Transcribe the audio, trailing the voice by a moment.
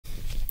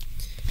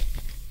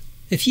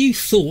If you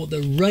thought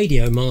that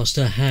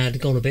RadioMaster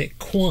had gone a bit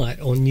quiet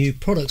on new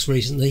products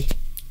recently,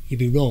 you'd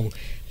be wrong.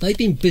 They've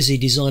been busy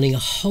designing a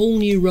whole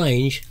new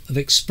range of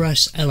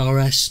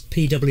ExpressLRS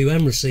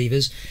PWM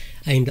receivers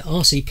aimed at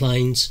RC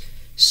planes,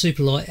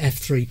 superlight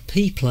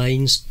F3P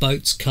planes,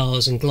 boats,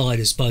 cars and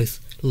gliders, both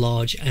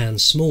large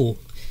and small.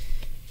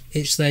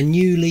 It's their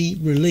newly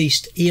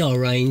released ER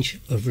range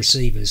of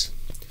receivers,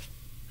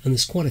 and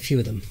there's quite a few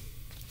of them.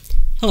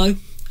 Hello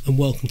and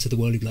welcome to the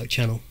Whirly Bloke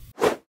channel.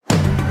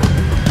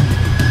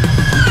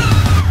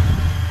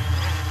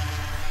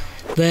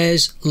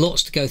 There's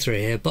lots to go through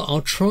here, but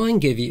I'll try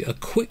and give you a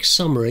quick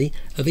summary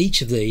of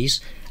each of these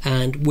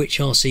and which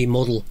RC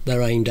model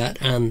they're aimed at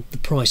and the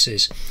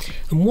prices.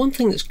 And one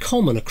thing that's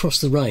common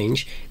across the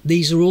range,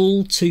 these are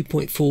all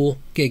 2.4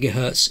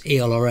 GHz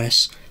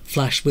ELRS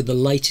flashed with the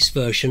latest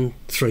version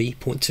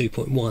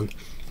 3.2.1.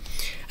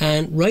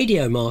 And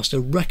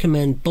RadioMaster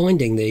recommend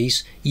binding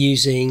these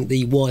using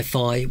the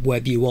Wi-Fi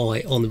web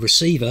UI on the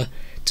receiver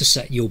to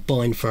set your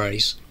bind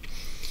phrase.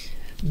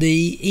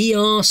 The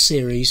ER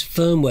series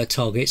firmware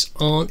targets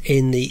aren't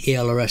in the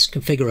ELRS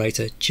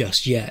configurator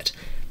just yet,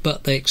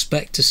 but they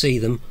expect to see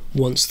them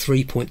once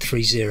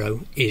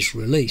 3.30 is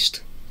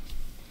released.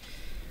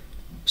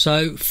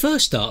 So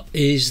first up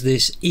is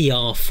this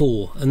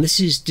ER4, and this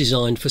is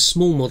designed for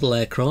small model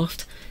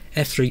aircraft,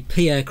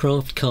 F3P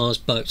aircraft, cars,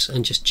 boats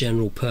and just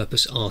general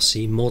purpose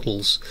RC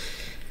models.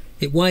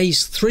 It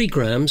weighs 3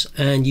 grams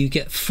and you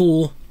get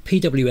 4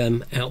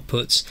 PWM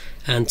outputs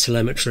and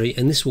telemetry,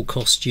 and this will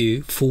cost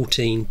you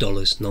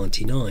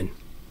 $14.99.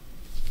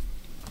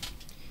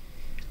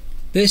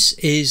 This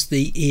is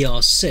the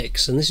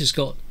ER6, and this has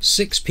got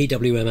 6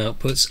 PWM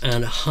outputs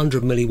and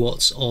 100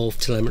 milliwatts of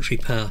telemetry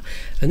power,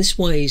 and this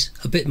weighs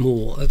a bit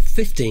more at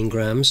 15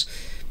 grams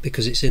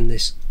because it's in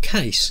this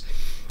case,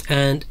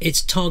 and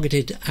it's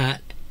targeted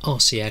at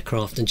RC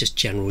aircraft and just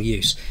general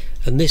use,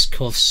 and this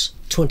costs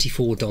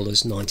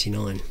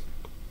 $24.99.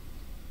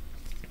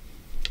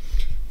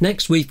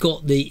 Next we've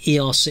got the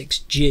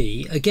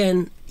ER6G.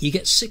 Again, you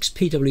get 6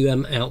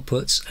 PWM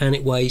outputs and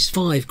it weighs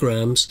 5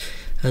 grams,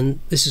 and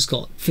this has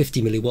got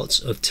 50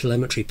 milliwatts of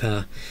telemetry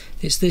power.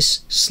 It's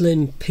this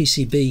slim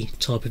PCB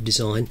type of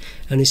design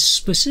and is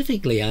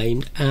specifically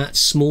aimed at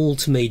small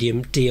to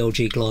medium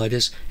DLG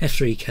gliders,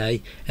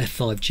 F3K,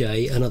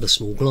 F5J and other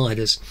small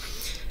gliders,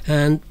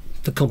 and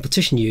for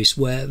competition use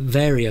where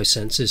vario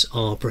sensors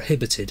are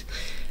prohibited.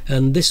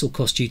 And this will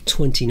cost you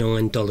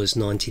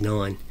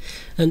 $29.99.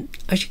 And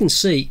as you can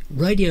see,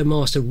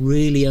 RadioMaster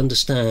really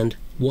understand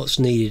what's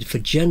needed for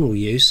general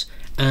use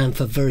and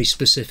for very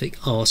specific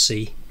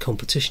RC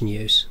competition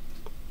use.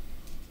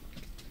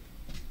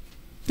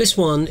 This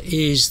one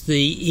is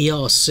the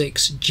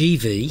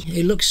ER6GV.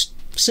 It looks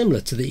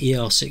similar to the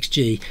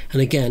ER6G,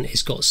 and again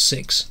it's got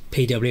 6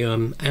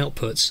 PWM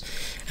outputs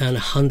and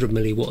 100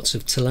 milliwatts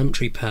of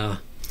telemetry power.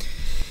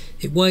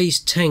 It weighs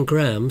 10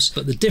 grams,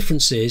 but the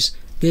difference is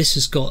this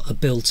has got a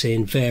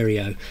built-in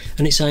vario,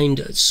 and it's aimed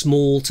at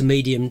small to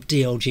medium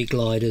DLG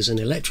gliders and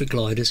electric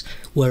gliders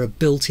where a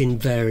built-in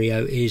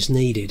vario is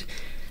needed,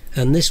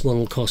 and this one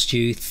will cost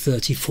you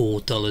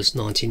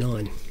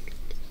 $34.99.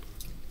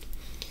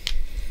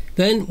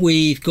 Then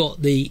we've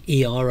got the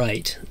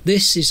ER8.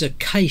 This is a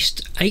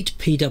cased 8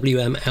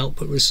 PWM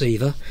output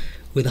receiver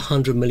with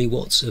 100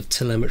 milliwatts of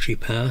telemetry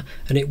power,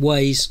 and it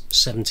weighs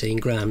 17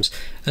 grams,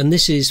 and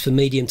this is for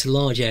medium to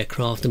large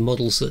aircraft and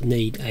models that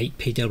need 8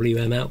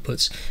 PWM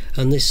outputs,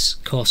 and this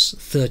costs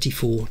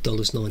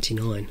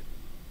 $34.99.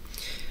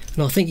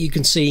 And I think you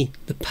can see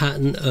the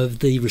pattern of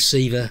the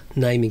receiver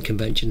naming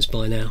conventions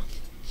by now.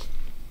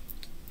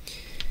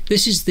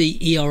 This is the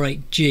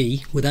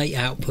ER8G with 8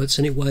 outputs,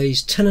 and it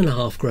weighs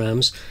 10.5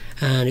 grams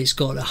and it's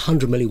got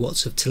 100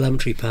 milliwatts of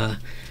telemetry power,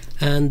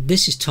 and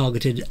this is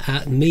targeted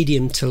at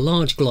medium to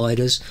large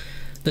gliders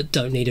that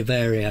don't need a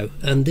vario,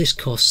 and this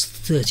costs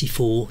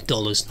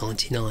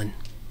 $34.99.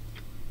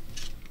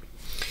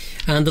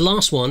 And the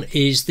last one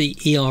is the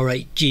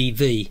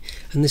ER8GV,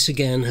 and this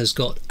again has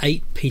got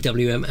 8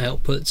 PWM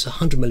outputs,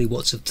 100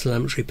 milliwatts of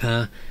telemetry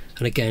power,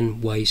 and again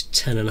weighs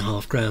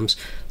 10.5 grams,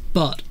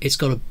 but it's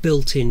got a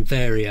built-in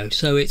vario,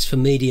 so it's for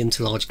medium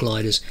to large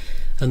gliders,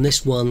 and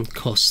this one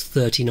costs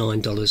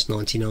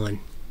 $39.99.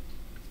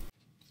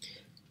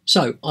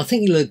 So I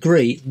think you'll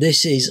agree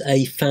this is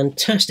a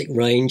fantastic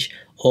range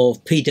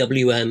of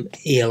PWM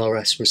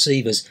ELRS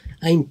receivers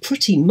aimed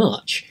pretty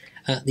much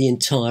at the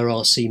entire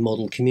RC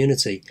model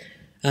community,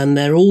 and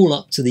they're all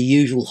up to the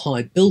usual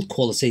high build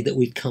quality that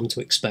we've come to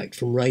expect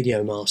from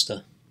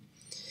RadioMaster.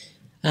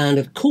 And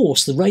of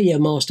course the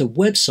RadioMaster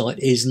website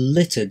is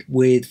littered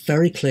with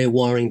very clear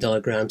wiring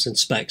diagrams and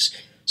specs,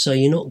 so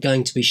you're not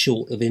going to be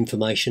short of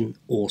information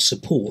or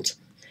support.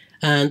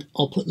 And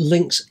I'll put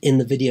links in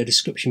the video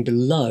description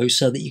below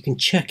so that you can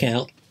check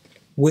out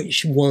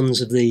which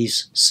ones of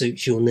these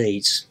suit your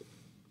needs.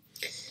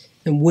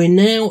 And we're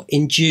now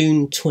in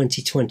June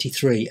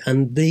 2023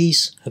 and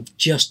these have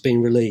just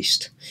been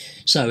released,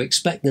 so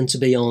expect them to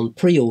be on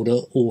pre-order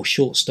or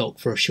short stock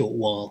for a short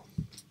while.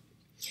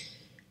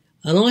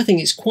 And I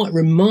think it's quite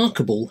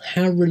remarkable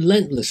how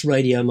relentless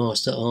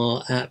RadioMaster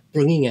are at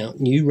bringing out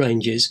new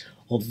ranges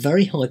of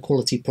very high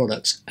quality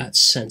products at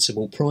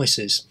sensible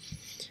prices.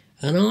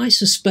 And I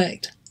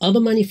suspect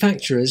other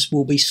manufacturers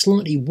will be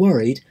slightly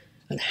worried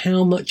at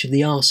how much of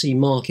the RC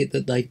market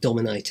that they've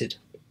dominated.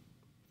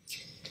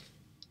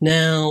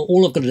 Now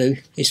all I've got to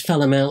do is fell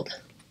them out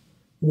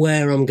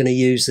where I'm going to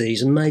use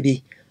these, and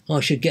maybe I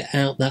should get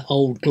out that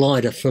old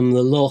glider from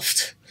the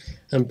loft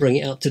and bring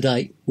it up to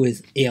date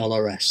with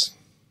ELRS.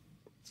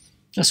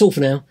 That's all for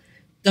now.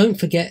 Don't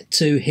forget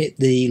to hit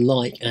the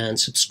like and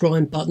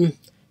subscribe button.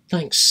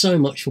 Thanks so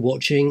much for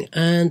watching,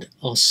 and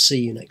I'll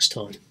see you next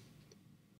time.